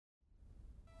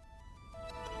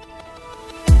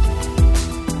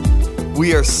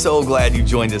We are so glad you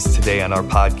joined us today on our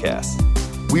podcast.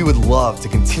 We would love to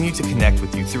continue to connect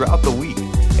with you throughout the week.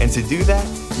 And to do that,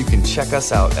 you can check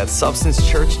us out at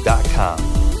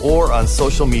substancechurch.com or on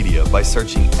social media by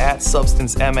searching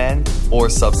 @SubstanceMN or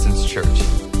Substance Church.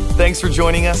 Thanks for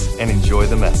joining us and enjoy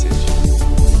the message.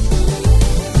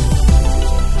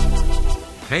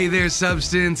 Hey there,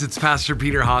 Substance. It's Pastor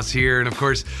Peter Haas here. And of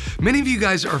course, many of you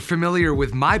guys are familiar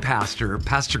with my pastor,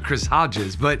 Pastor Chris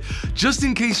Hodges. But just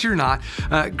in case you're not,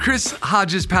 Chris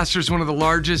Hodges pastors one of the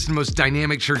largest and most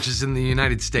dynamic churches in the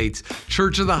United States,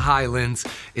 Church of the Highlands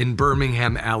in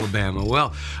Birmingham, Alabama.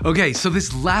 Well, okay, so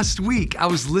this last week, I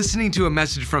was listening to a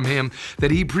message from him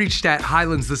that he preached at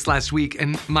Highlands this last week.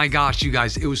 And my gosh, you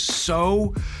guys, it was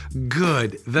so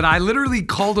good that I literally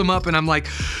called him up and I'm like,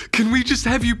 can we just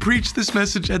have you preach this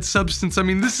message at Substance? I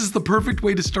mean, this is the perfect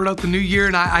way to start out the new year.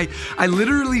 And I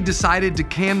literally decided to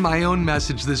can my own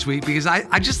message this week because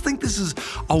I just think this is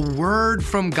a word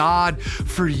from God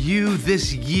for you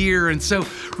this year. And so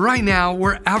right now,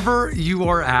 wherever you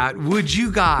are at, would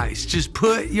you guys just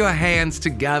put your hands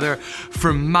together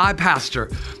for my pastor,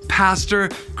 Pastor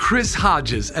Chris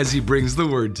Hodges, as he brings the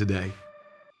word today.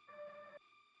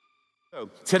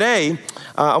 Today,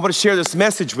 I want to share this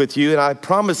message with you, and I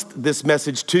promised this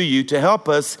message to you to help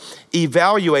us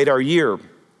evaluate our year.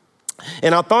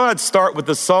 And I thought I'd start with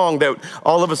the song that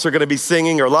all of us are going to be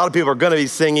singing, or a lot of people are going to be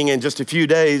singing in just a few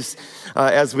days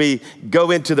as we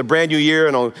go into the brand new year.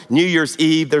 And on New Year's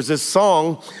Eve, there's this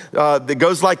song that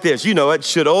goes like this. You know it.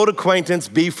 Should old acquaintance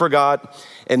be forgot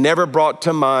and never brought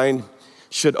to mind?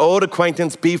 Should old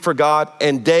acquaintance be forgot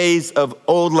and days of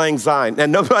old lang syne?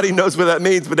 And nobody knows what that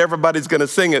means, but everybody's gonna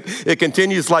sing it. It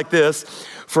continues like this.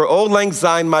 For old lang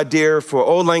syne, my dear, for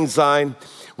old lang syne,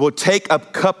 we'll take a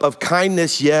cup of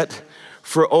kindness yet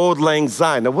for old lang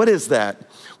syne. Now, what is that?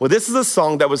 Well, this is a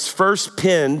song that was first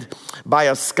penned by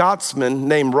a Scotsman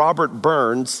named Robert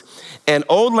Burns. And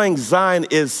old lang syne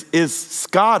is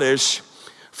Scottish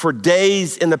for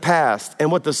days in the past.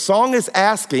 And what the song is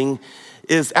asking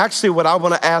is actually what I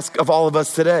want to ask of all of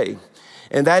us today.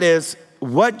 And that is,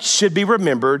 what should be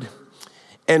remembered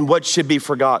and what should be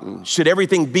forgotten? Should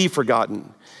everything be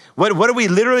forgotten? What are we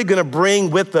literally going to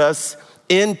bring with us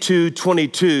into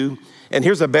 22? And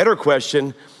here's a better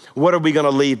question. What are we going to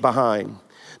leave behind?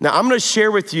 Now, I'm going to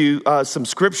share with you some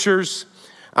scriptures.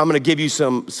 I'm going to give you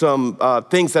some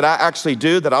things that I actually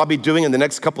do that I'll be doing in the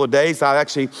next couple of days. I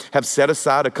actually have set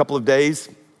aside a couple of days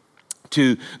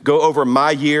to go over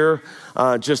my year,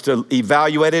 just to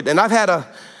evaluate it. And I've had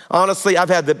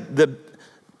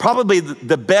probably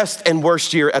the best and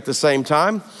worst year at the same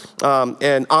time.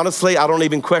 And honestly, I don't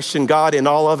even question God in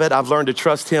all of it. I've learned to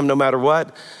trust him no matter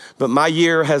what. But my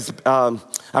year has,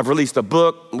 I've released a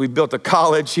book. We built a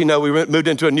college. You know, we moved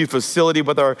into a new facility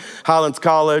with our Highlands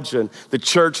College, and the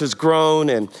church has grown,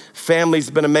 and family's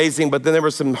been amazing. But then there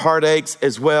were some heartaches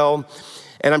as well.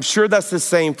 And I'm sure that's the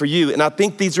same for you. And I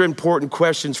think these are important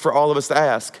questions for all of us to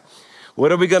ask.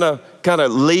 What are we gonna kind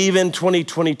of leave in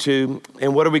 2022,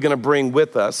 and what are we gonna bring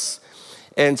with us?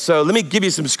 And so let me give you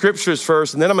some scriptures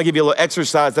first, and then I'm gonna give you a little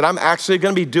exercise that I'm actually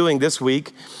gonna be doing this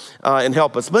week and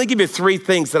help us. Let me give you three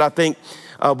things that I think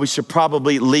we should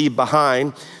probably leave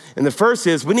behind. And the first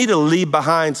is we need to leave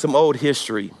behind some old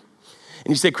history. And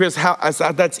you say, Chris,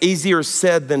 that's easier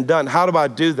said than done. How do I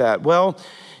do that? Well,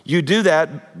 you do that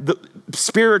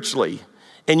spiritually.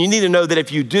 And you need to know that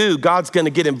if you do, God's going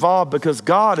to get involved because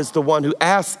God is the one who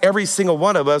asks every single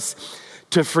one of us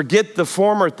to forget the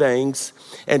former things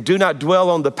and do not dwell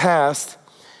on the past.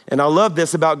 And I love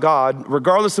this about God.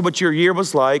 Regardless of what your year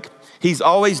was like, he's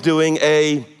always doing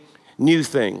a new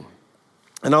thing.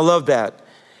 And I love that.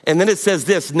 And then it says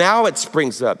this, now it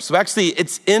springs up. So actually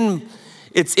it's in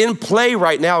play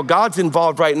right now. God's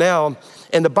involved right now.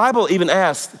 And the Bible even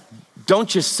asks,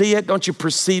 don't you see it? Don't you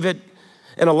perceive it?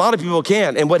 And a lot of people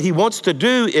can. And what he wants to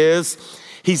do is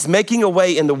he's making a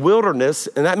way in the wilderness.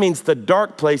 And that means the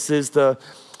dark places, the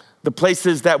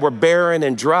places that were barren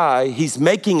and dry. He's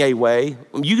making a way.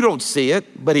 You don't see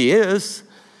it, but he is.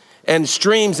 And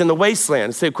streams in the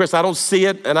wasteland. Say, Chris, I don't see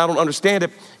it and I don't understand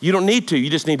it. You don't need to. You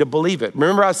just need to believe it.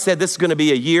 Remember I said this is going to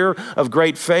be a year of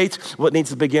great faith? Well, it needs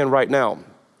to begin right now.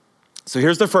 So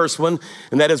here's the first one.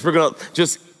 And that is we're going to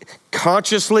just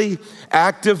consciously,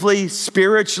 actively,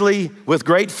 spiritually, with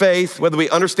great faith, whether we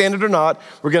understand it or not,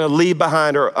 we're going to leave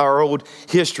behind our old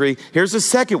history. Here's the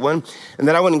second one, and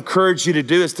that I would encourage you to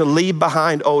do is to leave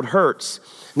behind old hurts.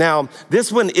 Now,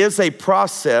 this one is a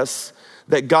process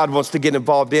that God wants to get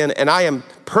involved in, and I am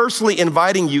personally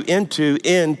inviting you into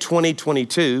in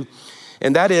 2022,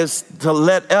 and that is to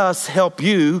let us help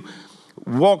you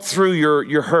walk through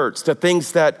your hurts, the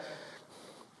things that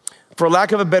for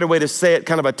lack of a better way to say it,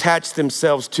 kind of attached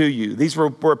themselves to you. These were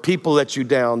people let you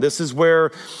down. This is where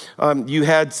you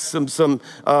had some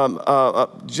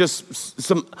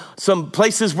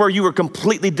places where you were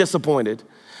completely disappointed.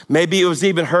 Maybe it was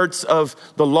even hurts of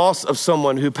the loss of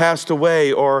someone who passed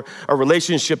away, or a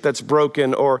relationship that's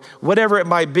broken, or whatever it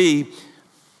might be.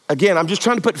 Again, I'm just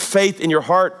trying to put faith in your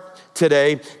heart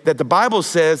today that the Bible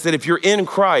says that if you're in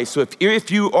Christ, so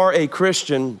if you are a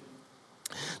Christian,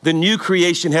 the new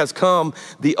creation has come,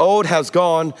 the old has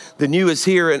gone, the new is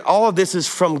here, and all of this is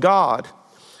from God,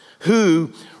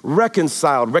 who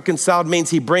reconciled. Reconciled means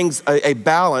he brings a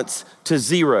balance to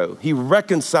zero. He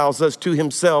reconciles us to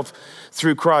himself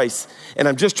through Christ. And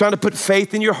I'm just trying to put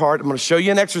faith in your heart. I'm gonna show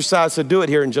you an exercise to do it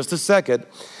here in just a second,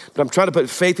 but I'm trying to put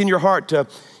faith in your heart to,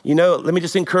 let me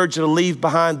just encourage you to leave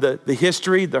behind the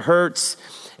history, the hurts.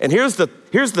 And here's the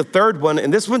third one,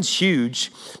 and this one's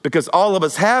huge because all of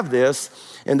us have this,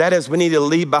 and that is we need to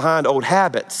leave behind old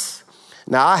habits.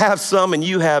 Now, I have some and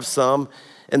you have some,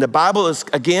 and the Bible is,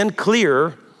 again,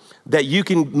 clear that you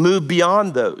can move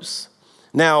beyond those.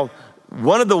 Now,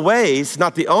 one of the ways,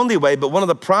 not the only way, but one of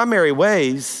the primary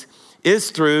ways is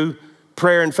through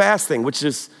prayer and fasting, which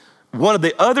is one of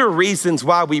the other reasons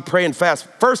why we pray and fast.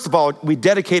 First of all, we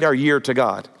dedicate our year to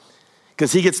God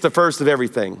because he gets the first of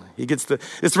everything. It's the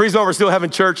reason why we're still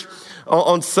having church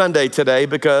on Sunday today,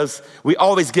 because we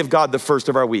always give God the first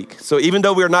of our week. So even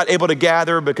though we're not able to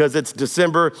gather because it's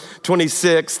December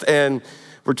 26th and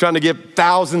we're trying to give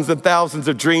thousands and thousands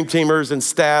of Dream Teamers and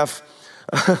staff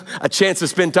a chance to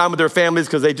spend time with their families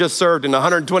because they just served in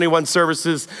 121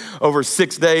 services over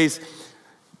 6 days,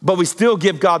 but we still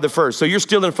give God the first. So you're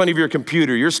still in front of your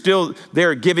computer. You're still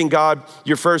there giving God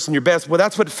your first and your best. Well,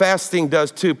 that's what fasting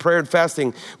does too, prayer and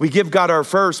fasting. We give God our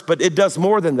first, but it does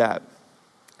more than that.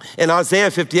 In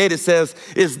Isaiah 58, it says,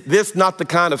 "Is this not the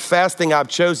kind of fasting I've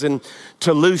chosen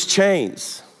to loose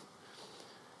chains,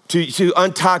 to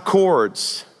untie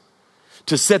cords,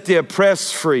 to set the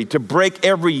oppressed free, to break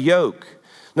every yoke?"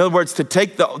 In other words, to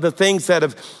take the things that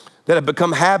have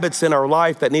become habits in our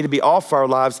life that need to be off our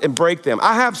lives and break them.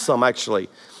 I have some, actually.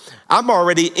 I'm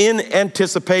already in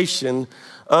anticipation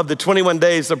of the 21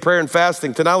 days of prayer and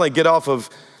fasting to not only get off of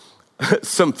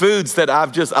some foods that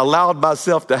I've just allowed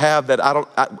myself to have that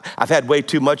I've had way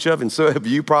too much of, and so have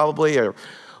you probably,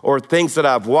 or things that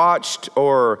I've watched,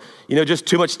 or just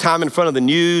too much time in front of the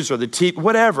news or the TV,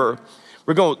 whatever.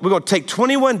 We're going to take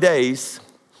 21 days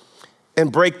and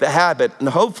break the habit, and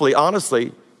hopefully,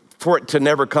 honestly, for it to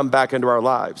never come back into our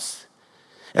lives.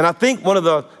 And I think one of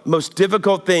the most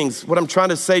difficult things, what I'm trying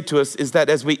to say to us, is that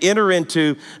as we enter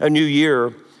into a new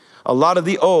year, a lot of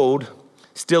the old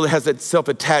still has itself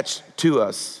attached to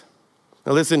us.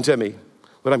 Now listen to me.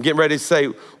 What I'm getting ready to say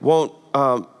won't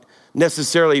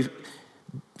necessarily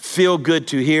feel good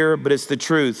to hear, but it's the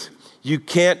truth. You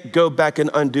can't go back and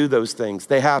undo those things.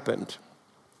 They happened.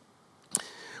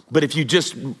 But if you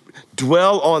just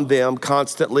dwell on them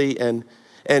constantly and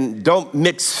don't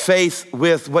mix faith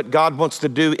with what God wants to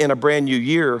do in a brand new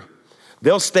year,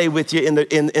 they'll stay with you in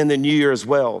the new year as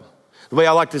well. The way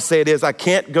I like to say it is, I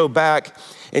can't go back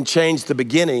and change the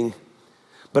beginning,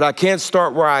 but I can't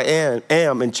start where I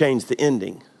am and change the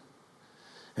ending.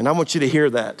 And I want you to hear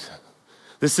that.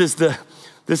 This is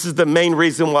the main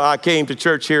reason why I came to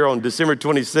church here on December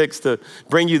 26th to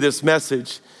bring you this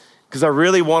message, because I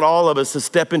really want all of us to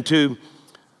step into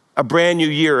a brand new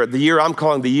year, the year I'm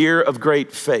calling the year of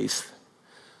great faith.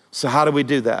 So how do we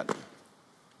do that?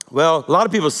 Well, a lot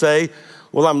of people say,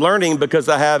 well, I'm learning because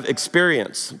I have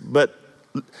experience. But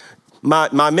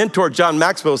my mentor, John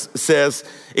Maxwell, says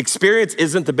experience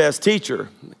isn't the best teacher,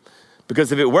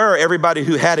 because if it were, everybody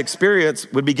who had experience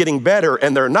would be getting better,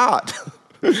 and they're not.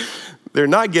 They're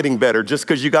not getting better. Just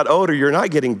because you got older, you're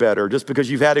not getting better. Just because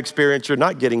you've had experience, you're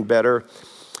not getting better.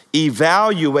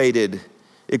 Evaluated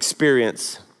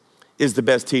experience is the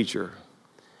best teacher.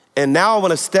 And now I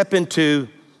want to step into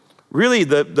really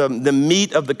the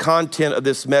meat of the content of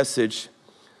this message,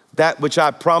 that which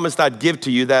I promised I'd give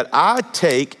to you, that I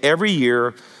take every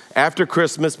year after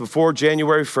Christmas, before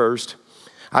January 1st.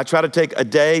 I try to take a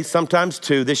day, sometimes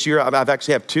two. This year, I've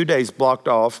actually have 2 days blocked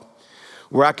off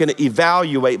where I can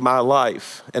evaluate my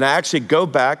life. And I actually go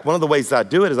back. One of the ways I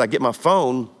do it is I get my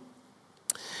phone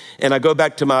and I go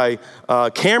back to my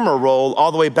camera roll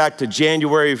all the way back to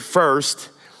January 1st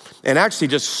and actually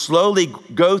just slowly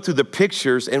go through the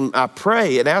pictures, and I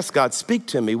pray and ask God, speak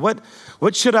to me. What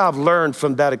should I have learned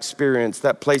from that experience,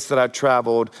 that place that I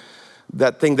traveled,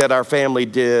 that thing that our family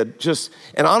did?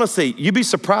 And honestly, you'd be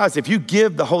surprised if you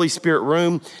give the Holy Spirit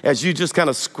room as you just kind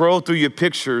of scroll through your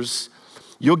pictures.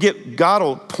 God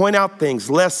will point out things,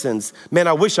 lessons. Man,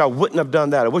 I wish I wouldn't have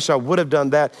done that. I wish I would have done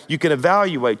that. You can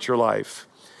evaluate your life.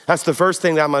 That's the first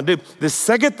thing that I'm gonna do. The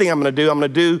second thing I'm gonna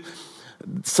do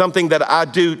something that I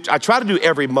try to do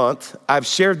every month. I've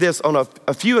shared this on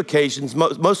a few occasions,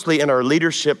 mostly in our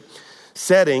leadership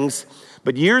settings.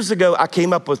 But years ago, I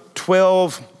came up with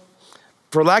 12,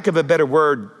 for lack of a better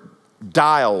word,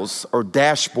 dials or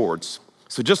dashboards.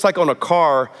 So just like on a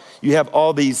car, you have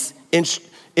all these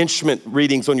instrument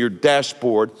readings on your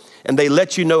dashboard, and they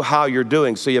let you know how you're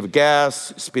doing. So you have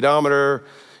gas, speedometer,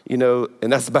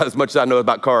 and that's about as much as I know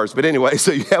about cars. But anyway,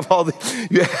 so you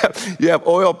have you have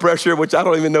oil pressure, which I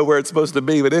don't even know where it's supposed to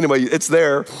be. But anyway, it's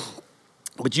there.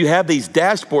 But you have these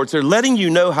dashboards. They're letting you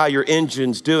know how your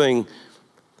engine's doing.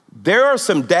 There are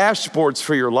some dashboards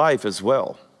for your life as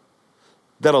well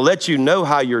that'll let you know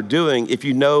how you're doing if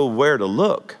you know where to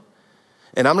look.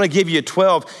 And I'm gonna give you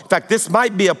 12. In fact, this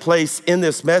might be a place in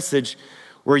this message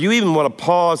where you even wanna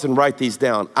pause and write these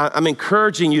down. I'm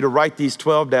encouraging you to write these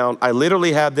 12 down. I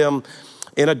literally have them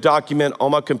in a document on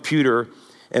my computer.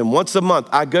 And once a month,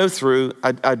 I go through,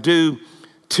 I do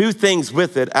 2 things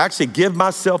with it. I actually give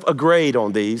myself a grade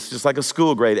on these, just like a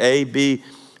school grade, A, B,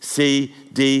 C,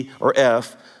 D, or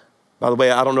F. By the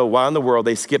way, I don't know why in the world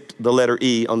they skipped the letter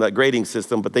E on that grading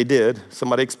system, but they did.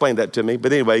 Somebody explained that to me.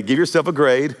 But anyway, give yourself a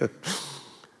grade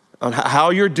on how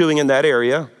you're doing in that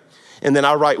area. And then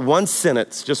I write one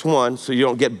sentence, just one, so you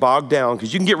don't get bogged down,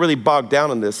 because you can get really bogged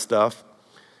down in this stuff.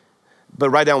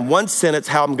 But write down one sentence,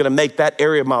 how I'm gonna make that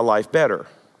area of my life better.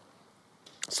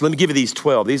 So let me give you these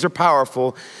 12. These are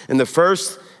powerful. And the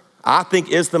first, I think,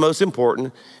 is the most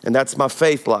important, and that's my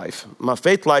faith life. My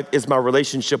faith life is my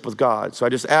relationship with God. So I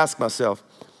just ask myself,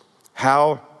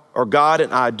 how are God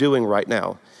and I doing right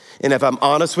now? And if I'm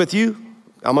honest with you,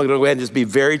 I'm gonna go ahead and just be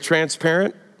very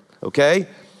transparent, okay?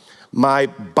 My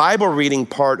Bible reading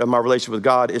part of my relationship with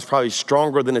God is probably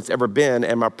stronger than it's ever been,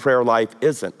 and my prayer life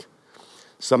isn't.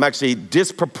 So I'm actually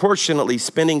disproportionately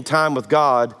spending time with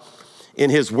God in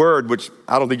His Word, which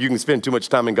I don't think you can spend too much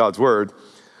time in God's Word,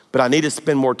 but I need to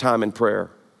spend more time in prayer.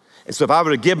 And so if I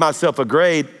were to give myself a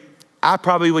grade, I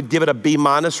probably would give it a B-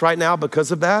 right now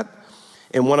because of that.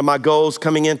 And one of my goals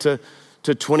coming into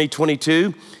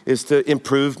 2022 is to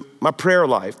improve my prayer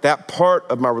life, that part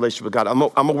of my relationship with God.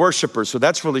 I'm a worshiper, so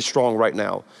that's really strong right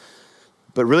now.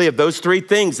 But really, of those 3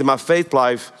 things in my faith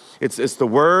life, it's the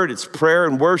Word, it's prayer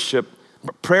and worship.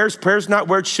 Prayer's not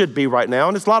where it should be right now.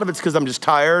 And a lot of it's because I'm just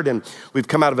tired and we've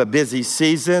come out of a busy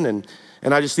season and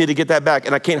I just need to get that back.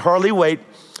 And I can't hardly wait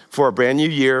for a brand new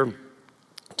year,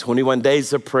 21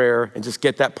 days of prayer, and just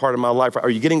get that part of my life.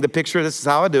 Are you getting the picture? This is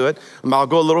how I do it. I'll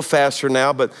go a little faster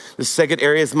now, but the second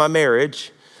area is my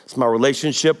marriage. It's my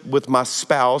relationship with my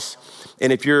spouse.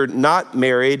 And if you're not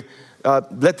married,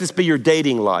 let this be your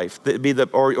dating life.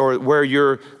 Or where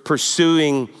you're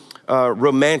pursuing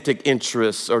romantic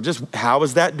interests, or just how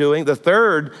is that doing? The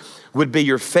third would be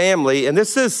your family. And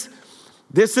this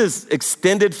is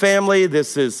extended family.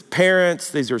 This is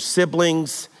parents. These are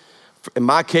siblings. In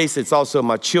my case, it's also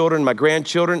my children, my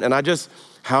grandchildren, and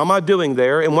how am I doing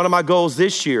there? And one of my goals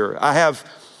this year, I have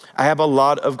a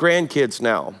lot of grandkids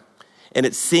now, and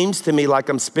it seems to me like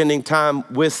I'm spending time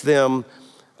with them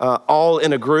all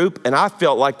in a group, and I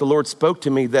felt like the Lord spoke to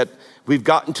me that we've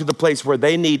gotten to the place where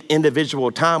they need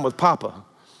individual time with Papa.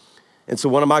 And so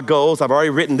one of my goals, I've already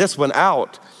written this one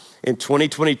out. In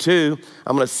 2022,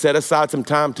 I'm gonna set aside some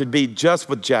time to be just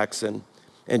with Jackson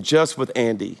and just with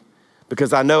Andy,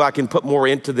 because I know I can put more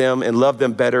into them and love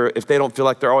them better if they don't feel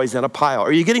like they're always in a pile.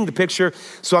 Are you getting the picture?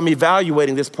 So I'm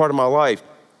evaluating this part of my life.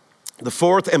 The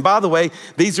fourth, and by the way,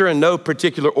 these are in no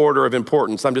particular order of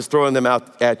importance. I'm just throwing them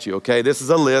out at you, okay? This is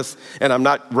a list, and I'm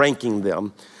not ranking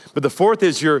them. But the fourth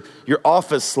is your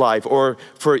office life, or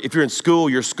if you're in school,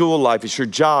 your school life. It's your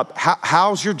job.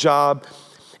 How's your job?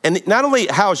 And not only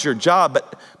how's your job,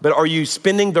 but are you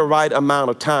spending the right amount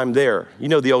of time there? You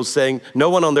know the old saying, no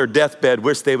one on their deathbed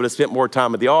wished they would have spent more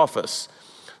time at the office.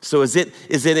 So is it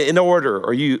in order?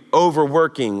 Are you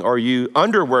overworking? Are you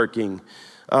underworking?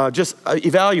 Just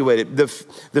evaluate it.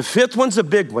 The fifth one's a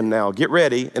big one now. Get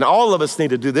ready. And all of us need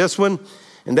to do this one.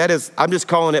 And that is, I'm just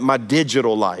calling it my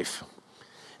digital life.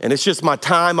 And it's just my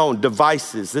time on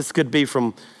devices. This could be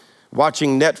from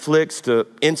watching Netflix to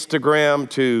Instagram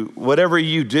to whatever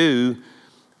you do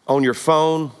on your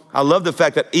phone. I love the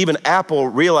fact that even Apple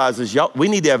realizes, we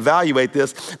need to evaluate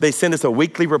this. They send us a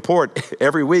weekly report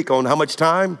every week on how much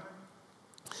time.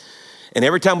 And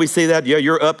every time we see that,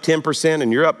 you're up 10%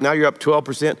 and now you're up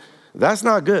 12%. That's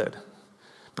not good,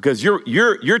 because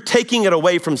you're taking it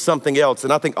away from something else.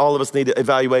 And I think all of us need to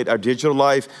evaluate our digital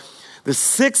life. The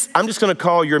sixth, I'm just gonna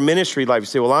call your ministry life. You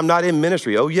say, well, I'm not in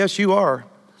ministry. Oh, yes, you are.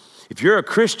 If you're a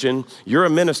Christian, you're a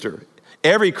minister.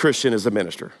 Every Christian is a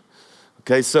minister.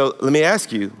 Okay, so let me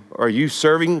ask you, are you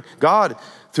serving God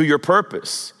through your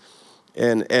purpose?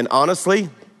 And honestly,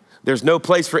 there's no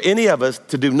place for any of us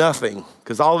to do nothing,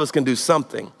 because all of us can do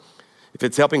something. If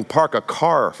it's helping park a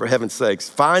car, for heaven's sakes,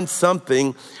 find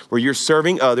something where you're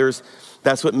serving others.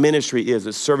 That's what ministry is,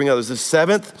 it's serving others. The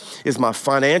seventh is my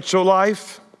financial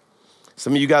life.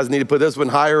 Some of you guys need to put this one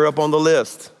higher up on the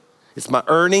list. It's my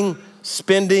earning,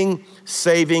 spending,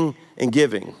 saving, and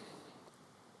giving.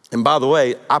 And by the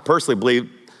way, I personally believe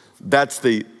that's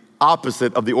the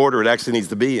opposite of the order it actually needs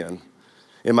to be in.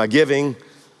 In my giving,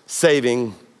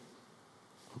 saving,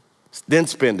 then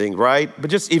spending, right? But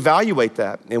just evaluate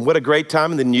that. And what a great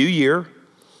time in the new year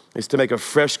is to make a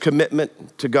fresh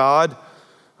commitment to God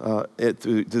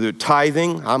through the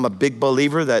tithing. I'm a big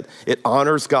believer that it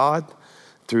honors God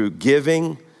through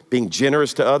giving, being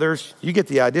generous to others. You get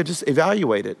the idea, just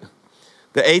evaluate it.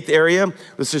 The eighth area,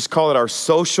 let's just call it our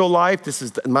social life. This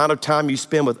is the amount of time you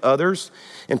spend with others.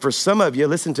 And for some of you,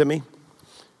 listen to me,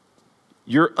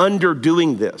 you're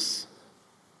underdoing this.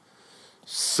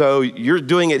 So you're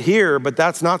doing it here, but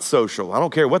that's not social. I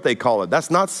don't care what they call it. That's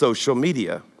not social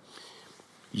media.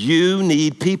 You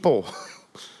need people,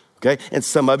 okay? And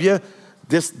some of you,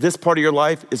 this part of your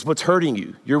life is what's hurting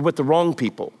you. You're with the wrong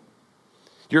people.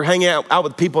 You're hanging out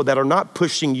with people that are not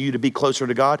pushing you to be closer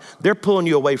to God. They're pulling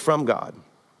you away from God.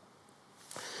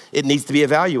 It needs to be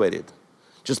evaluated.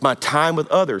 Just my time with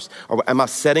others, or am I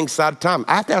setting aside time?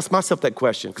 I have to ask myself that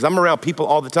question because I'm around people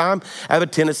all the time. I have a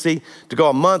tendency to go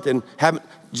a month and haven't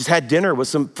just had dinner with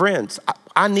some friends.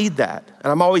 I need that,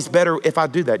 and I'm always better if I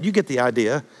do that. You get the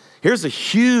idea. Here's a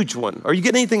huge one. Are you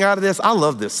getting anything out of this? I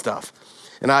love this stuff,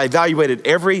 and I evaluate it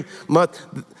every month.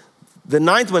 The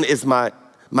ninth one is my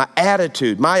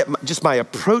attitude, my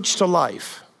approach to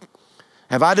life.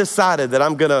 Have I decided that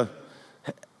I'm gonna,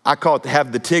 I call it to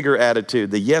have the Tigger attitude,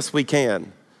 the yes we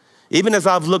can. Even as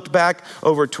I've looked back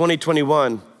over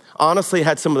 2021, honestly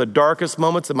had some of the darkest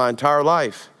moments of my entire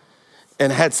life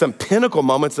and had some pinnacle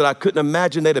moments that I couldn't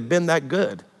imagine they'd have been that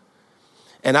good.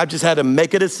 And I just had to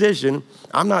make a decision.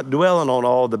 I'm not dwelling on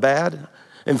all the bad.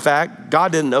 In fact,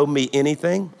 God didn't owe me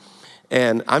anything.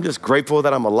 And I'm just grateful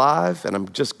that I'm alive, and I'm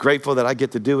just grateful that I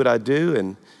get to do what I do.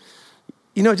 And,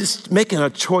 you know, just making a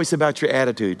choice about your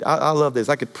attitude. I love this.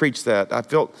 I could preach that. I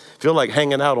feel like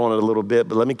hanging out on it a little bit,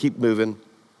 but let me keep moving.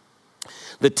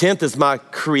 The 10th is my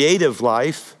creative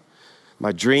life,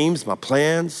 my dreams, my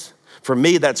plans. For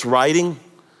me, that's writing.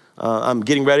 I'm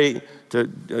getting ready to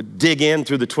dig in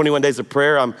through the 21 days of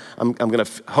prayer. I'm going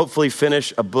to hopefully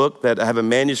finish a book that I have a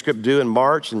manuscript due in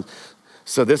March, and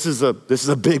so this is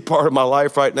a big part of my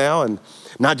life right now, and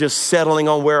not just settling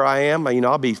on where I am. You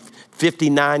know, I'll be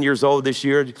 59 years old this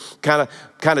year. Kind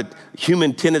of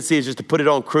human tendency is just to put it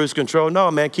on cruise control.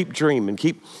 No, man, keep dreaming.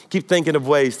 Keep thinking of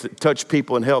ways to touch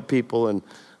people and help people, and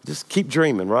just keep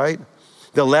dreaming, right?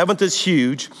 The 11th is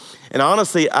huge, and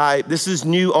honestly, this is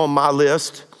new on my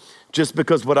list just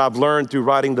because what I've learned through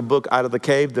writing the book Out of the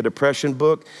Cave, the depression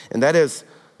book, and that is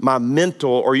my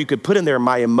mental, or you could put in there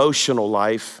my emotional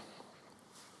life.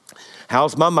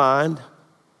 How's my mind?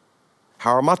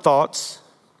 How are my thoughts?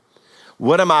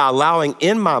 What am I allowing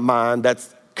in my mind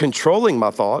that's controlling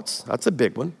my thoughts? That's a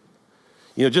big one.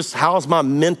 You know, just how's my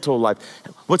mental life?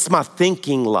 What's my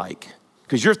thinking like?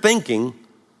 Because you're thinking,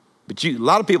 but a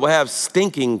lot of people have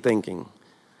stinking thinking.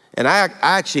 And I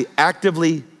actually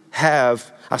actively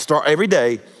I start every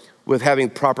day with having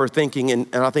proper thinking,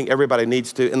 and I think everybody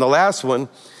needs to. And the last one,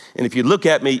 and if you look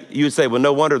at me, you would say, well,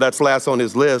 no wonder that's last on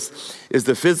his list, is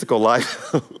the physical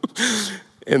life.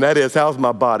 And that is, how's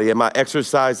my body? Am I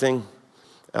exercising?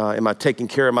 Am I taking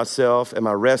care of myself? Am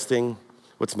I resting?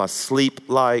 What's my sleep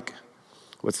like?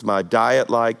 What's my diet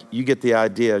like? You get the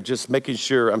idea. Just making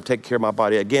sure I'm taking care of my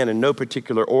body. Again, in no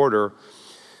particular order.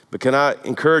 But can I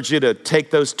encourage you to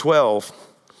take those 12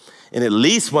 and at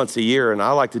least once a year, and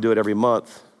I like to do it every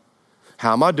month.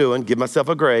 How am I doing? Give myself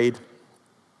a grade.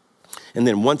 And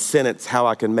then one sentence, how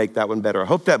I can make that one better. I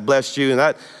hope that blessed you.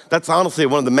 And that's honestly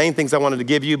one of the main things I wanted to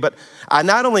give you. But I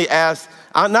not only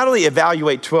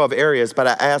evaluate 12 areas, but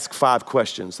I ask 5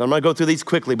 questions. I'm going to go through these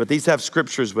quickly, but these have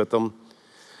scriptures with them.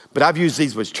 But I've used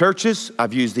these with churches.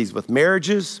 I've used these with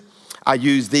marriages. I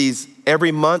use these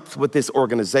every month with this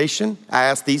organization. I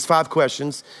ask these 5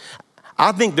 questions.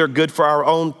 I think they're good for our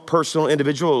own personal,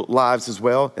 individual lives as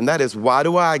well. And that is, why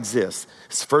do I exist?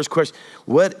 It's the first question.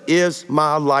 What is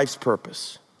my life's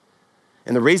purpose?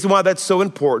 And the reason why that's so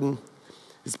important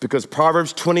is because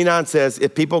Proverbs 29 says,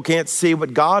 if people can't see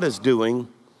what God is doing,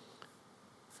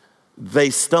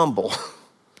 they stumble.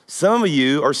 Some of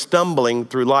you are stumbling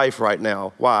through life right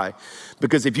now. Why?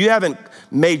 Because if you haven't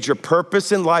made your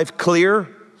purpose in life clear,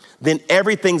 then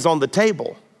everything's on the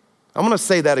table. I'm gonna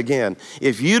say that again.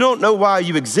 If you don't know why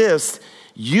you exist,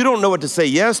 you don't know what to say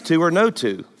yes to or no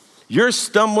to. You're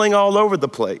stumbling all over the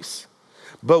place.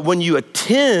 But when you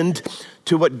attend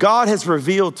to what God has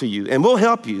revealed to you, and we'll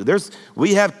help you.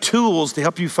 We have tools to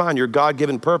help you find your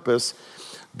God-given purpose.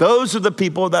 Those are the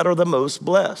people that are the most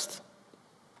blessed.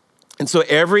 And so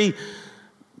every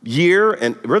year,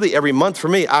 and really every month for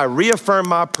me, I reaffirm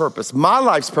my purpose. My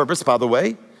life's purpose, by the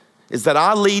way, is that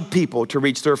I lead people to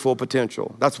reach their full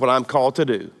potential. That's what I'm called to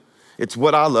do. It's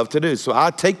what I love to do. So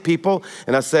I take people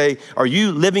and I say, are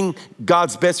you living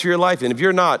God's best for your life? And if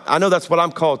you're not, I know that's what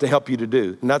I'm called to help you to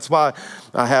do. And that's why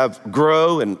I have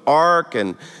Grow and ARC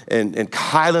and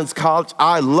Highlands College.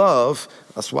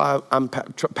 That's why I'm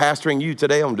pastoring you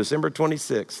today on December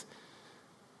 26th.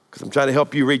 Because I'm trying to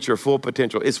help you reach your full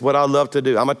potential. It's what I love to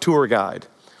do. I'm a tour guide.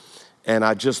 And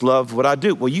I just love what I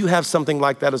do. Well, you have something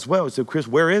like that as well. So Chris,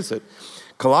 where is it?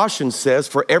 Colossians says,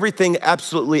 for everything,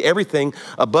 absolutely everything,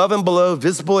 above and below,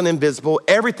 visible and invisible,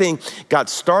 everything got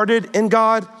started in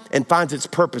God and finds its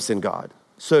purpose in God.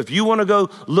 So if you want to go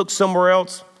look somewhere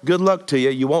else, good luck to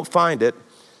you. You won't find it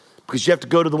because you have to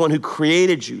go to the one who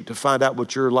created you to find out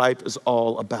what your life is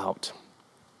all about.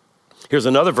 Here's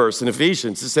another verse in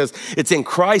Ephesians. It says, it's in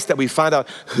Christ that we find out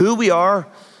who we are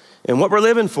and what we're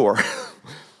living for.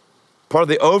 Part of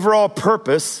the overall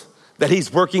purpose that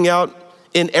he's working out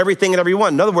in everything and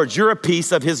everyone. In other words, you're a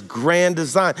piece of his grand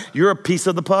design. You're a piece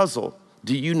of the puzzle.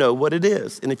 Do you know what it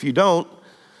is? And if you don't,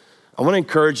 I want to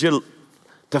encourage you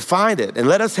to find it and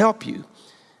let us help you.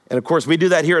 And of course, we do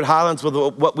that here at Highlands with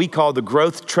what we call the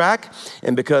growth track.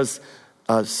 And because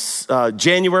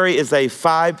January is a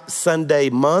 5-Sunday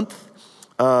month,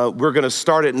 we're going to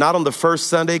start it not on the first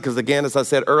Sunday, because again, as I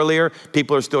said earlier,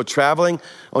 people are still traveling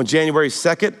on January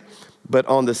 2nd. But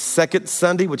on the second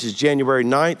Sunday, which is January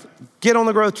 9th, get on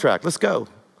the growth track. Let's go.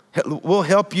 We'll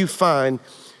help you find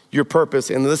your purpose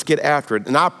and let's get after it.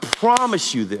 And I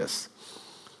promise you this,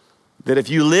 that if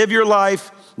you live your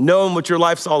life knowing what your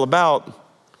life's all about,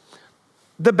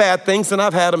 the bad things, and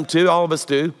I've had them too, all of us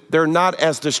do, they're not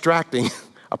as distracting.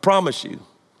 I promise you.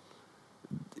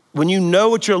 When you know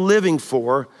what you're living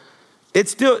for,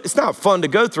 it's not fun to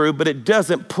go through, but it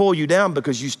doesn't pull you down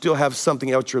because you still have something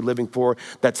else you're living for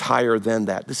that's higher than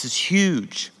that. This is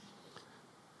huge.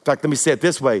 In fact, let me say it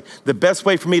this way. The best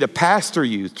way for me to pastor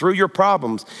you through your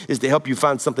problems is to help you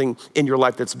find something in your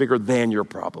life that's bigger than your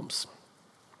problems.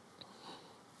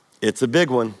 It's a big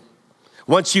one.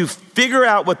 Once you figure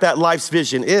out what that life's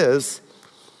vision is,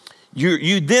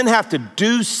 you then have to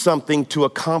do something to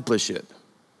accomplish it.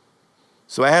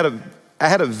 So I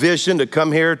had a vision to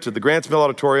come here to the Grantsville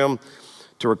Auditorium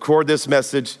to record this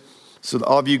message so that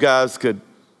all of you guys could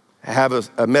have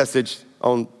a message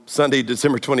on Sunday,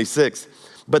 December 26th.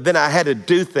 But then I had to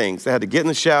do things. I had to get in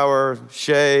the shower,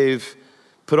 shave,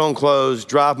 put on clothes,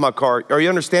 drive my car. Are you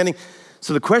understanding?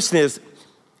 So the question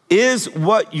is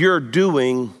what you're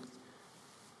doing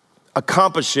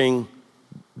accomplishing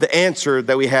the answer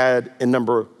that we had in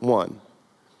number 1?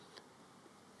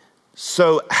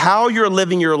 So how you're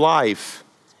living your life,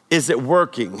 is it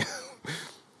working?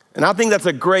 And I think that's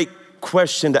a great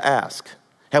question to ask.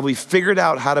 Have we figured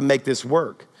out how to make this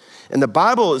work? And the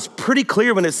Bible is pretty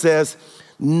clear when it says,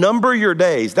 number your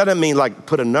days. That doesn't mean like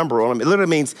put a number on them. It literally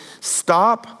means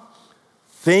stop,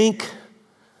 think,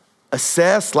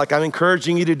 assess, like I'm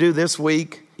encouraging you to do this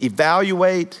week,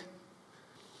 evaluate.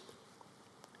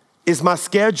 Is my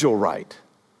schedule right?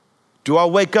 Do I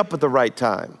wake up at the right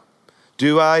time?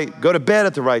 Do I go to bed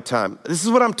at the right time? This is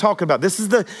what I'm talking about. This is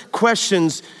the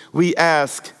questions we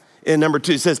ask in number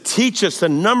 2. It says, teach us to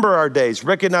number our days,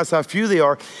 recognize how few they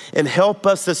are, and help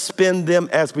us to spend them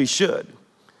as we should.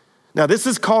 Now, this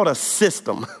is called a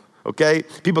system, okay?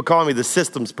 People call me the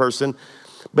systems person,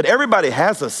 but everybody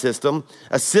has a system.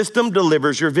 A system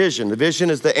delivers your vision. The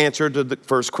vision is the answer to the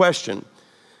first question.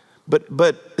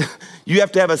 But you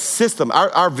have to have a system.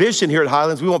 Our vision here at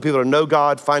Highlands, we want people to know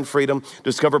God, find freedom,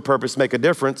 discover purpose, make a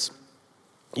difference.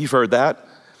 You've heard that.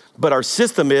 But our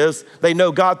system is they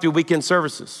know God through weekend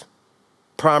services,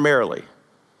 primarily.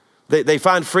 They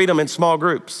find freedom in small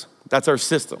groups. That's our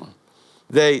system.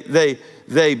 They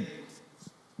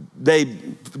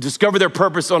discover their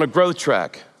purpose on a growth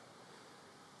track.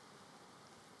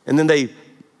 And then they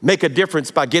make a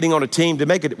difference by getting on a team to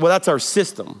make it. Well, that's our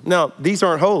system. Now, these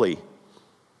aren't holy.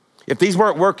 If these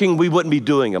weren't working, we wouldn't be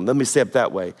doing them. Let me say it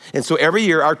that way. And so every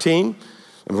year, our team,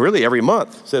 and really every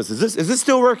month, says, is this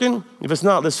still working? If it's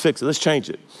not, let's fix it. Let's change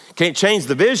it. Can't change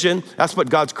the vision. That's what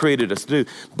God's created us to do.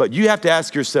 But you have to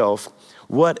ask yourself,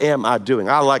 What am I doing?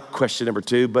 I like question number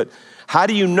 2, but how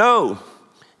do you know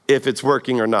if it's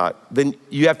working or not? Then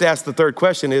you have to ask the third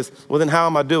question is, well, then how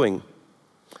am I doing?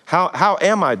 How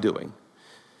am I doing?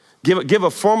 Give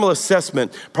a formal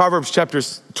assessment. Proverbs chapter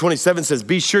 27 says,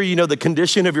 be sure you know the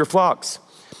condition of your flocks.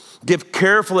 Give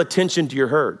careful attention to your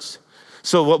herds.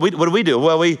 So what do we do?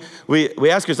 Well, we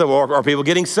ask ourselves, well, are people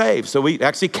getting saved? So we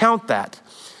actually count that.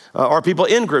 Are people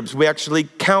in groups? We actually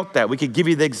count that. We could give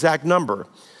you the exact number.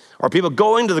 Are people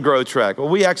going to the growth track? Well,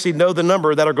 we actually know the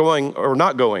number that are going or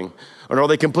not going, or are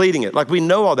they completing it? Like we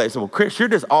know all that. So, well, Chris, you're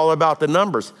just all about the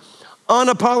numbers.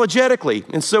 Unapologetically,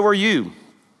 and so are you.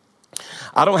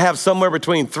 I don't have somewhere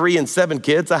between 3 and 7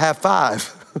 kids. I have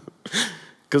 5.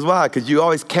 Because why? Because you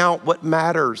always count what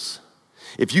matters.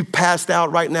 If you passed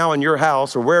out right now in your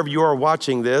house or wherever you are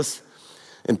watching this,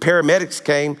 and paramedics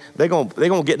came, they're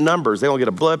gonna get numbers. They're gonna get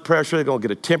a blood pressure, they're gonna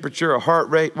get a temperature, a heart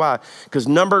rate. Why? Because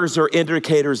numbers are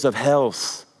indicators of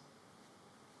health.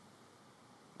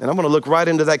 And I'm gonna look right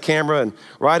into that camera and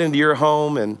right into your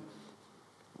home and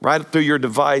right through your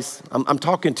device. I'm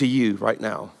talking to you right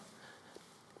now.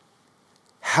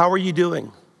 How are you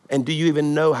doing? And do you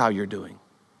even know how you're doing?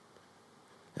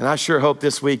 And I sure hope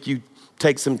this week you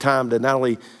take some time to not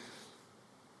only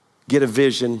get a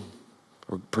vision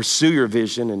or pursue your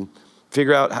vision and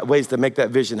figure out ways to make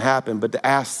that vision happen, but to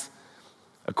ask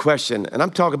a question. And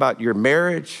I'm talking about your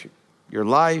marriage, your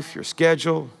life, your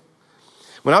schedule.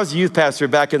 When I was a youth pastor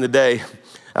back in the day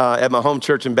at my home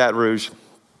church in Baton Rouge,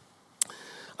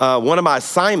 one of my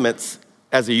assignments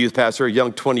as a youth pastor, a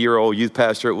young 20-year-old youth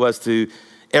pastor, it was to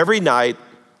every night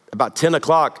about 10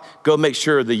 o'clock, go make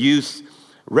sure the youth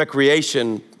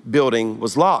recreation building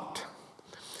was locked.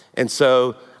 And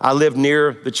so I lived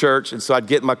near the church, and so I'd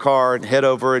get in my car and head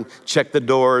over and check the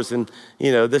doors, and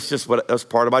that was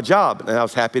part of my job, and I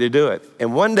was happy to do it.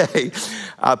 And one day,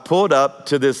 I pulled up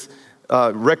to this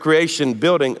recreation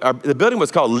building. The building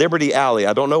was called Liberty Alley.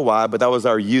 I don't know why, but that was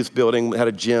our youth building. It had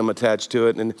a gym attached to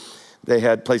it, and they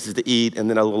had places to eat, and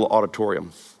then a little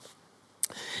auditorium.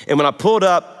 And when I pulled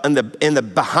up,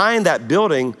 behind that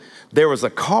building, there was a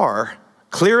car,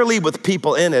 clearly with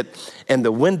people in it, and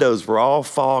the windows were all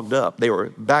fogged up. They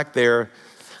were back there,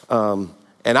 and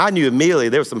I knew immediately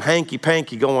there was some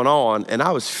hanky-panky going on, and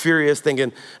I was furious,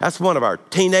 thinking, that's one of our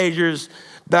teenagers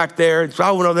back there. So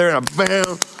I went over there, and I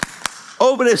bam,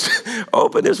 open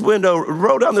this window,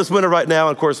 roll down this window right now.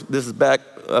 And of course, this is back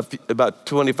about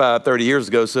 25, 30 years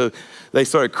ago, so they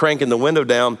started cranking the window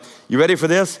down. You ready for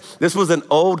this? This was an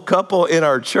old couple in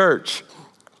our church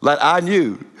that I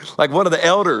knew, like one of the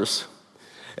elders.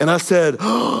 And I said,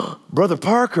 oh, Brother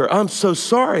Parker, I'm so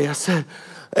sorry. I said,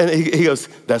 and he goes,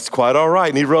 that's quite all right.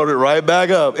 And he rolled it right back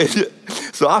up.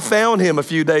 So I found him a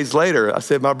few days later. I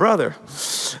said, my brother,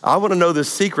 I want to know the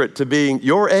secret to being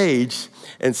your age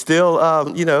and still,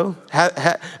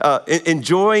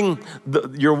 enjoying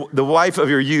the wife of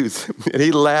your youth. And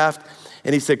he laughed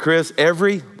and he said, Chris,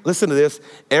 listen to this,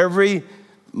 every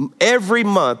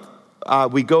month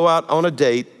we go out on a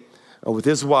date with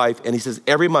his wife, and he says,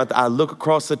 every month I look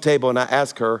across the table and I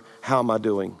ask her, how am I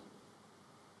doing?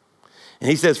 And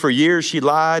he says, for years she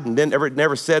lied and then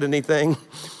never said anything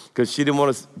because she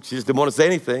just didn't want to say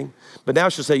anything. But now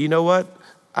she'll say, you know what?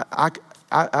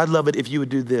 I'd love it if you would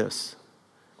do this.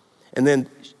 And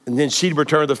then she'd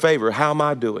return the favor. How am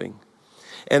I doing?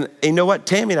 And you know what?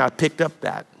 Tammy and I picked up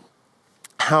that.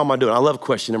 How am I doing? I love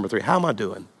question number 3. How am I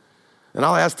doing? And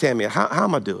I'll ask Tammy, how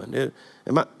am I doing?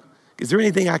 Is there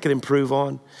anything I could improve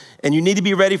on? And you need to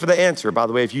be ready for the answer, by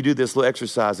the way, if you do this little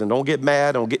exercise. And don't get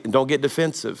mad, don't get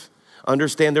defensive.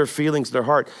 Understand their feelings, their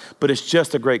heart. But it's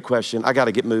just a great question. I got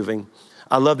to get moving.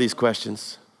 I love these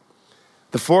questions.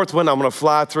 The 4th one I'm going to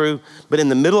fly through. But in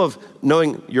the middle of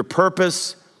knowing your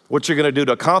purpose, what you're going to do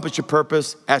to accomplish your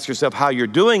purpose, ask yourself how you're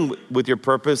doing with your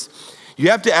purpose.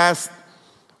 You have to ask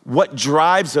what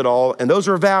drives it all, and those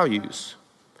are values.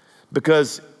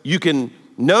 Because you can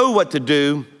know what to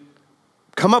do,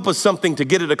 come up with something to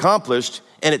get it accomplished,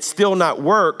 and it still not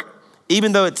work,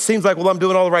 even though it seems like, well, I'm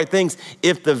doing all the right things,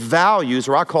 if the values,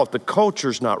 or I call it the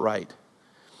culture's not right.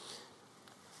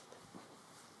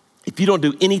 If you don't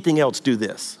do anything else, do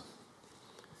this.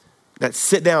 That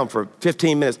sit down for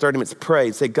 15 minutes, 30 minutes, pray,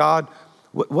 and say, God,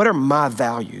 what are my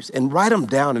values? And write them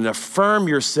down and affirm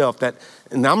yourself that,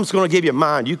 and I'm just gonna give you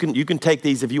mine. You can take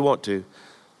these if you want to,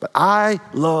 but I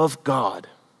love God.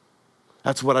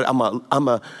 That's what I'm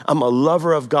a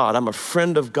lover of God. I'm a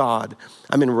friend of God.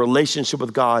 I'm in a relationship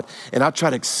with God, and I try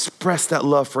to express that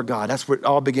love for God. That's where it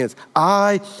all begins.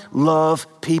 I love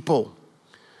people.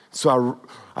 So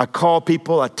I call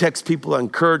people, I text people, I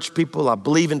encourage people, I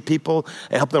believe in people,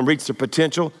 I help them reach their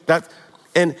potential.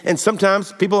 And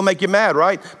sometimes people will make you mad,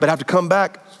 right? But I have to come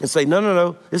back and say,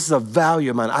 no, this is a value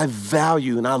of mine. I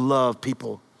value and I love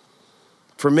people.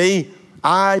 For me,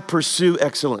 I pursue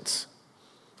excellence.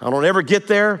 I don't ever get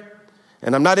there,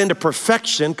 and I'm not into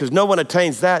perfection because no one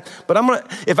attains that. But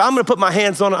if I'm gonna put my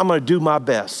hands on it, I'm gonna do my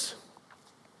best.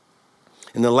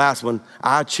 And the last one,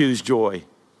 I choose joy.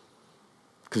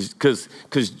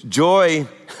 Because joy,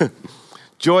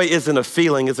 joy isn't a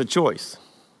feeling, it's a choice.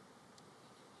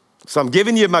 So I'm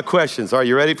giving you my questions. Are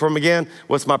you ready for them again?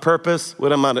 What's my purpose?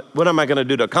 What am I gonna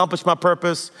do to accomplish my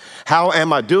purpose? How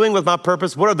am I doing with my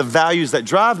purpose? What are the values that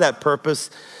drive that purpose?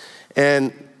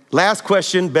 And last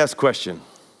question, best question.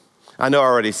 I know I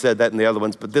already said that in the other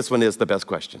ones, but this one is the best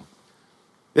question.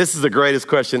 This is the greatest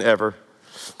question ever.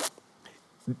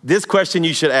 This question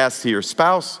you should ask to your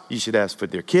spouse, you should ask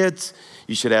with your kids,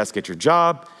 you should ask at your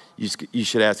job, you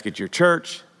should ask at your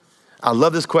church. I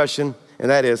love this question, and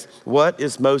that is, what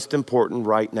is most important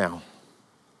right now?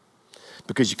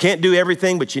 Because you can't do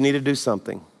everything, but you need to do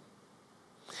something.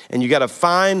 And you gotta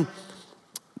find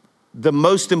the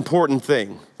most important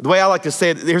thing. The way I like to say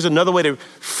it, here's another way to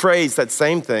phrase that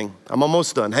same thing. I'm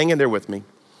almost done, hang in there with me.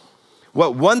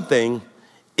 What one thing,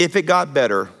 if it got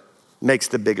better, makes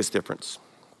the biggest difference?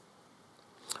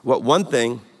 What one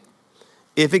thing,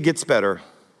 if it gets better,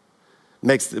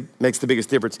 makes the biggest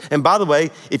difference. And by the way,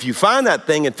 if you find that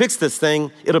thing and fix this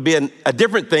thing, it'll be a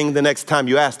different thing the next time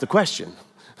you ask the question.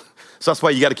 So that's why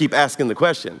you gotta keep asking the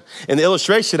question. In the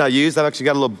illustration I used, I've actually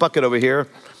got a little bucket over here.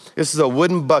 This is a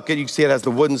wooden bucket. You can see it has the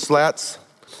wooden slats.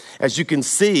 As you can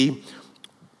see,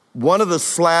 one of the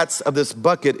slats of this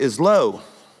bucket is low,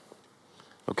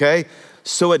 okay?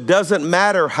 So it doesn't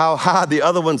matter how high the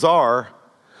other ones are,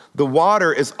 the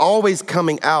water is always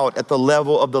coming out at the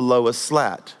level of the lowest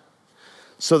slat.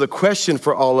 So the question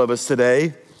for all of us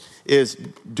today is,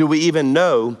 do we even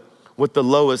know what the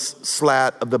lowest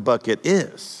slat of the bucket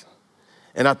is?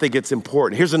 And I think it's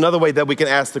important. Here's another way that we can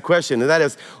ask the question, and that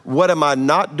is, what am I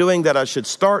not doing that I should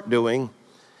start doing?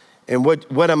 And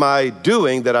what am I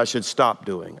doing that I should stop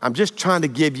doing? I'm just trying to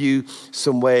give you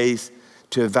some ways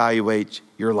to evaluate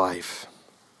your life.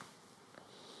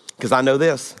 Because I know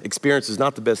this, experience is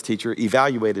not the best teacher,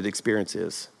 evaluated experience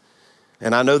is.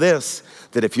 And I know this,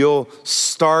 that if you'll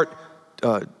start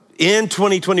in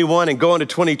 2021 and go into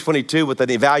 2022 with an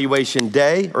evaluation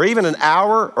day, or even an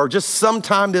hour, or just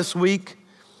sometime this week,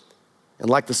 and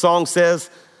like the song says,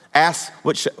 ask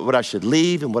what I should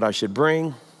leave and what I should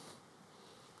bring.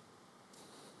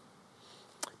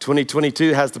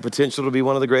 2022 has the potential to be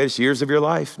one of the greatest years of your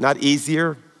life. Not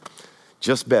easier,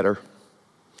 just better.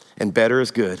 And better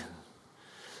is good.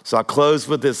 So I close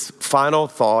with this final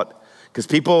thought, because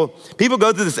people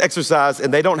go through this exercise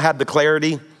and they don't have the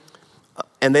clarity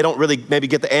and they don't really maybe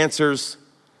get the answers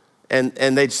and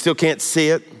they still can't see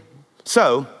it.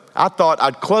 So I thought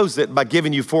I'd close it by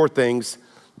giving you 4 things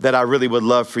that I really would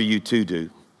love for you to do.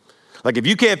 Like if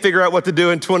you can't figure out what to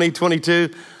do in 2022,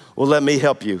 well, let me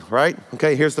help you, right?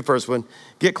 Okay, here's the first one.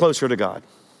 Get closer to God.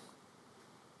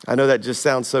 I know that just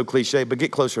sounds so cliche, but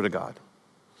get closer to God.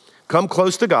 Come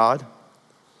close to God,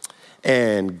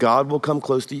 and God will come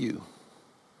close to you.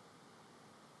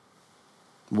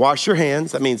 Wash your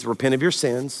hands. That means repent of your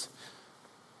sins.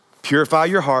 Purify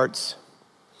your hearts.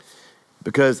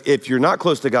 Because if you're not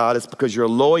close to God, it's because your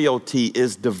loyalty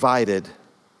is divided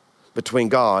between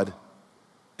God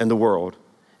and the world.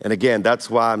 And again, that's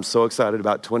why I'm so excited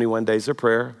about 21 days of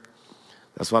prayer.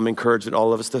 That's why I'm encouraging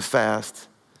all of us to fast.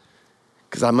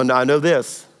 Because I know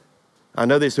this. I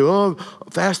know they say, oh,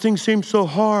 fasting seems so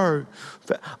hard.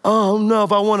 I don't know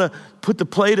if I want to put the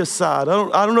plate aside.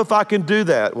 I don't know if I can do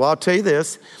that. Well, I'll tell you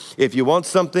this. If you want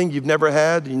something you've never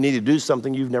had, you need to do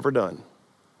something you've never done.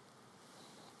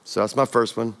 So that's my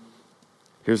first one.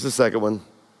 Here's the second one.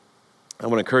 I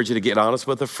want to encourage you to get honest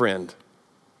with a friend.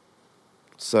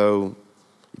 So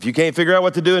if you can't figure out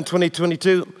what to do in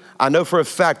 2022, I know for a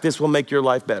fact this will make your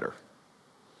life better.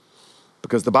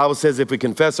 Because the Bible says if we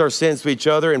confess our sins to each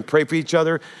other and pray for each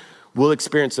other, we'll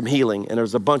experience some healing. And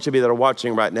there's a bunch of you that are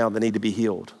watching right now that need to be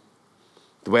healed.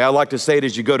 The way I like to say it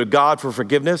is you go to God for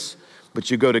forgiveness,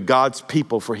 but you go to God's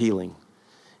people for healing.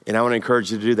 And I want to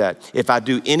encourage you to do that. If I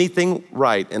do anything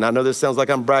right, and I know this sounds like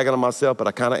I'm bragging on myself, but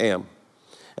I kind of am.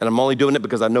 And I'm only doing it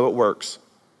because I know it works.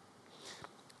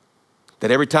 That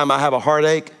every time I have a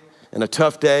heartache and a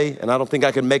tough day, and I don't think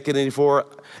I can make it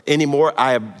anymore,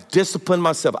 I have disciplined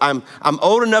myself. I'm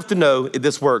old enough to know if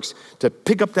this works, to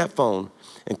pick up that phone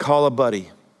and call a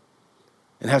buddy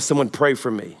and have someone pray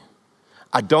for me.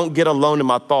 I don't get alone in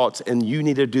my thoughts, and you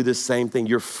need to do the same thing.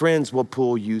 Your friends will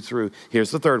pull you through.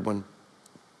 Here's the third one.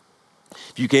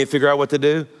 If you can't figure out what to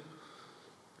do,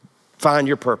 find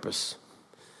your purpose.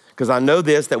 Because I know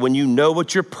this, that when you know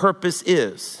what your purpose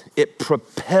is, it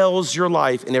propels your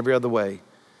life in every other way.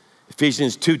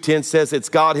 Ephesians 2:10 says it's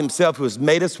God himself who has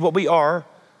made us what we are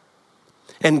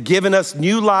and given us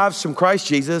new lives from Christ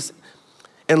Jesus.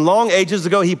 And long ages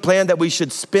ago, he planned that we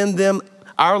should spend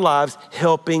our lives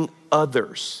helping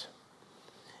others.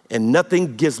 And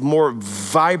nothing gives more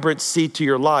vibrancy to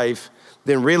your life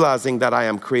than realizing that I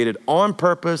am created on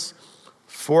purpose,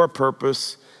 for a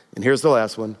purpose. And here's the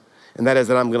last one. And that is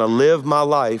that I'm gonna live my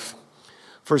life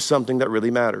for something that really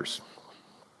matters.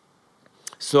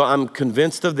 So I'm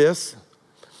convinced of this,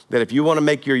 that if you wanna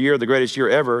make your year the greatest year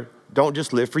ever, don't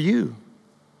just live for you.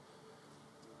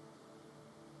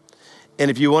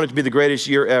 And if you want it to be the greatest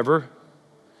year ever,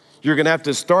 you're gonna have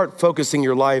to start focusing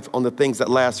your life on the things that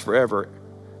last forever,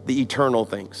 the eternal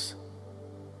things.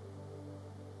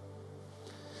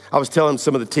 I was telling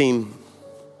some of the team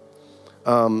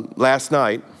last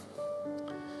night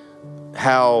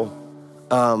how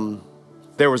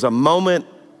there was a moment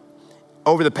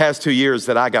over the past 2 years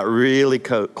that I got really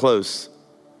close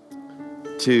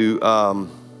to, I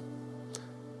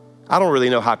don't really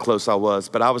know how close I was,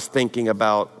 but I was thinking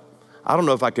about, I don't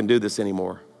know if I can do this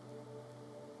anymore.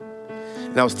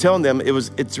 And I was telling them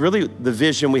it's really the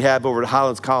vision we have over at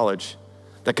Highlands College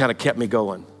that kind of kept me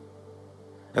going.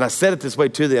 And I said it this way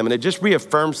to them, and it just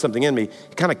reaffirmed something in me.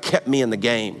 It kind of kept me in the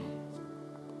game.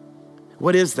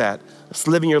 What is that? It's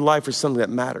living your life for something that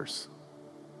matters.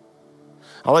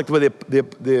 I like the way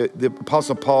the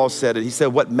Apostle Paul said it. He said,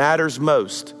 what matters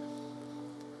most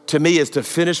to me is to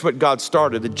finish what God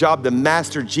started, the job the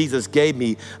Master Jesus gave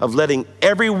me of letting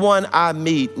everyone I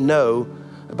meet know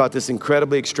about this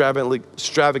incredibly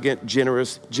extravagant,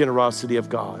 generosity of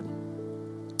God.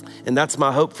 And that's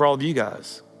my hope for all of you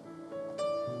guys.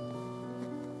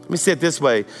 Let me say it this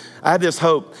way. I have this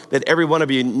hope that every one of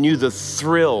you knew the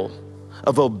thrill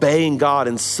of obeying God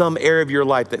in some area of your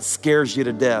life that scares you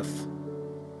to death.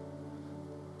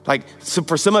 Like, so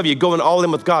for some of you, going all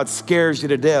in with God scares you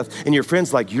to death. And your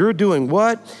friend's like, you're doing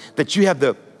what? That you have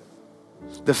the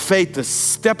faith to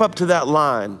step up to that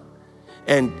line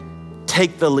and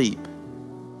take the leap.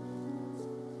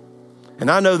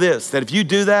 And I know this, that if you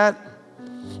do that,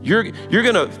 you're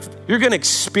gonna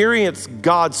experience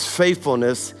God's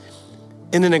faithfulness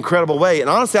in an incredible way. And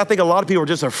honestly, I think a lot of people are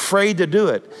just afraid to do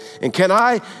it. And can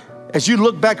I, as you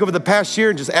look back over the past year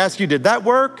and just ask you, did that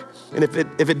work? And if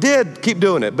it did, keep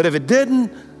doing it. But if it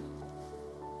didn't,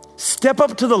 step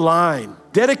up to the line.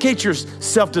 Dedicate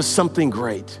yourself to something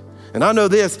great. And I know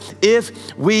this,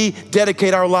 if we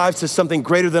dedicate our lives to something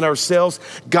greater than ourselves,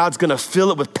 God's gonna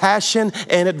fill it with passion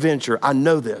and adventure. I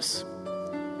know this.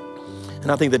 And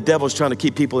I think the devil's trying to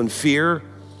keep people in fear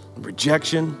and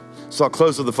rejection. So I'll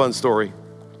close with a fun story.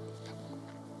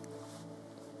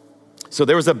 So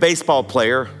there was a baseball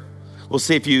player. We'll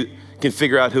see if you can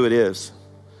figure out who it is.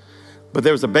 But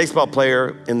there was a baseball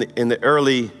player in the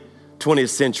early 20th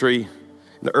century,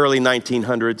 in the early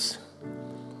 1900s,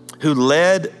 who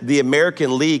led the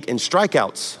American League in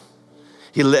strikeouts.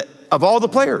 He led, of all the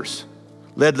players,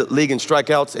 led the league in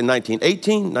strikeouts in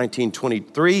 1918,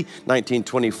 1923,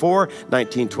 1924,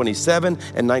 1927,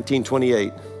 and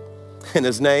 1928. And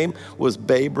his name was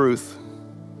Babe Ruth.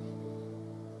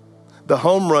 The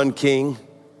home run king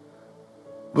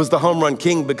was the home run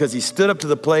king because he stood up to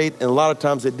the plate, and a lot of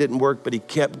times it didn't work, but he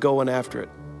kept going after it.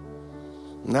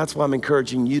 And that's why I'm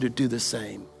encouraging you to do the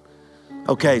same.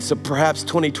 Okay, so perhaps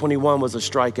 2021 was a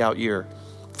strikeout year.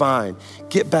 Fine,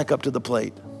 get back up to the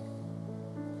plate.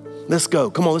 Let's go,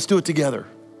 come on, let's do it together.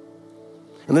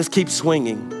 And let's keep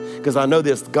swinging, because I know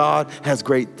this, God has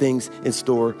great things in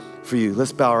store for you.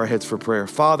 Let's bow our heads for prayer.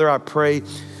 Father, I pray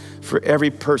for every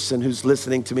person who's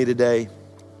listening to me today.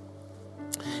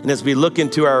 And as we look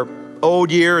into our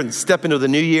old year and step into the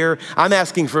new year, I'm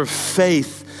asking for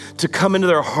faith to come into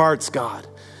their hearts, God.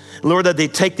 Lord, that they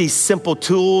take these simple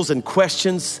tools and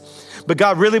questions, but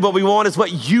God, really what we want is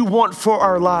what you want for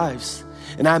our lives.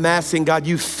 And I'm asking, God,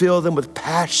 you fill them with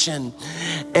passion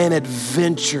and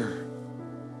adventure.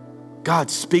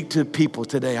 God, speak to people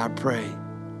today, I pray,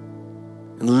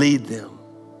 and lead them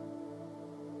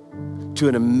to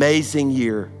an amazing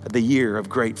year, the year of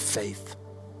great faith.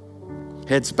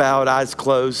 Heads bowed, eyes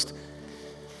closed.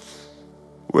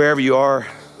 Wherever you are,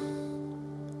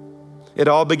 it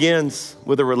all begins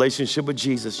with a relationship with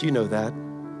Jesus. You know that.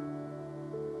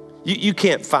 You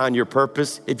can't find your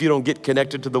purpose if you don't get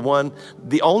connected to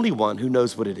the only one who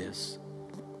knows what it is.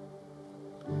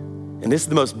 And this is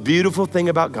the most beautiful thing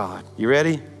about God. You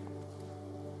ready?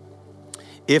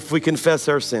 If we confess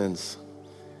our sins,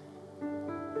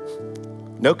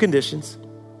 no conditions.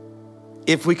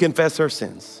 If we confess our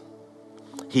sins,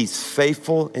 he's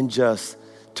faithful and just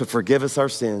to forgive us our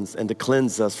sins and to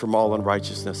cleanse us from all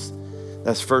unrighteousness.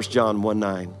 That's 1 John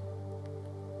 1:9.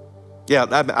 Yeah,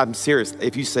 I'm serious.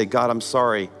 If you say, God, I'm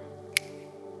sorry.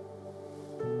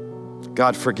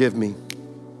 God, forgive me.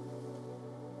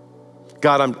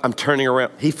 God, I'm turning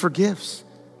around. He forgives.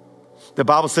 The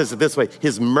Bible says it this way,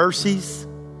 his mercies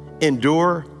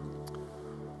endure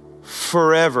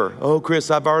forever. Oh,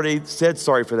 Chris, I've already said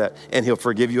sorry for that. And he'll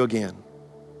forgive you again.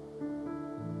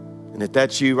 And if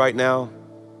that's you right now,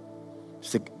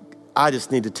 say, I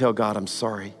just need to tell God I'm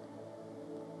sorry.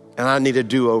 And I need a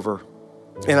do-over.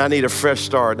 And I need a fresh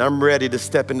start. And I'm ready to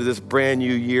step into this brand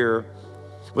new year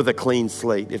with a clean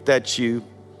slate. If that's you,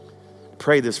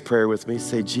 pray this prayer with me.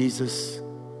 Say, Jesus,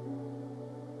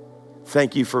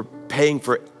 thank you for paying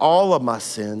for all of my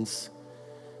sins,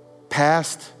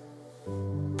 past,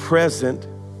 present,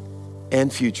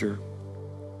 and future.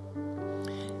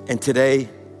 And today,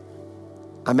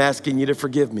 I'm asking you to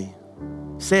forgive me.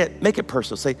 Say it, make it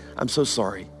personal. Say, I'm so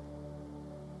sorry.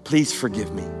 Please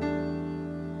forgive me.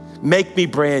 Make me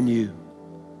brand new.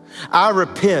 I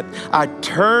repent. I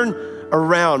turn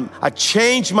around. I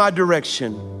change my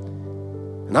direction.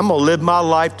 And I'm gonna live my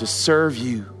life to serve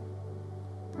you.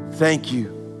 Thank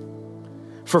you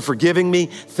for forgiving me.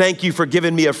 Thank you for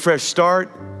giving me a fresh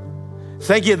start.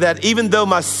 Thank you that even though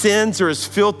my sins are as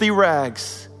filthy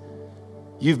rags,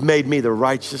 you've made me the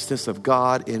righteousness of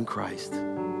God in Christ.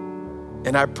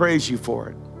 And I praise you for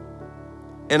it.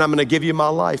 And I'm gonna give you my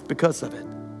life because of it.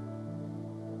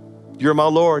 You're my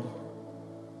Lord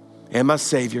and my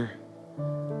Savior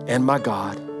and my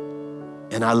God,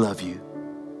 and I love you.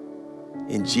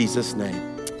 In Jesus' name,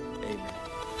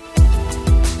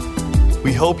 amen.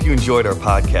 We hope you enjoyed our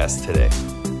podcast today.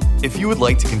 If you would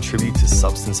like to contribute to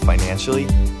Substance financially,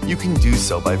 you can do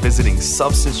so by visiting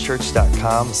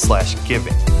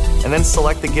substancechurch.com/giving and then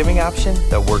select the giving option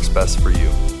that works best for you.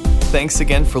 Thanks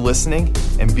again for listening,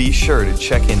 and be sure to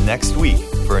check in next week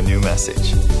for a new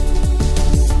message.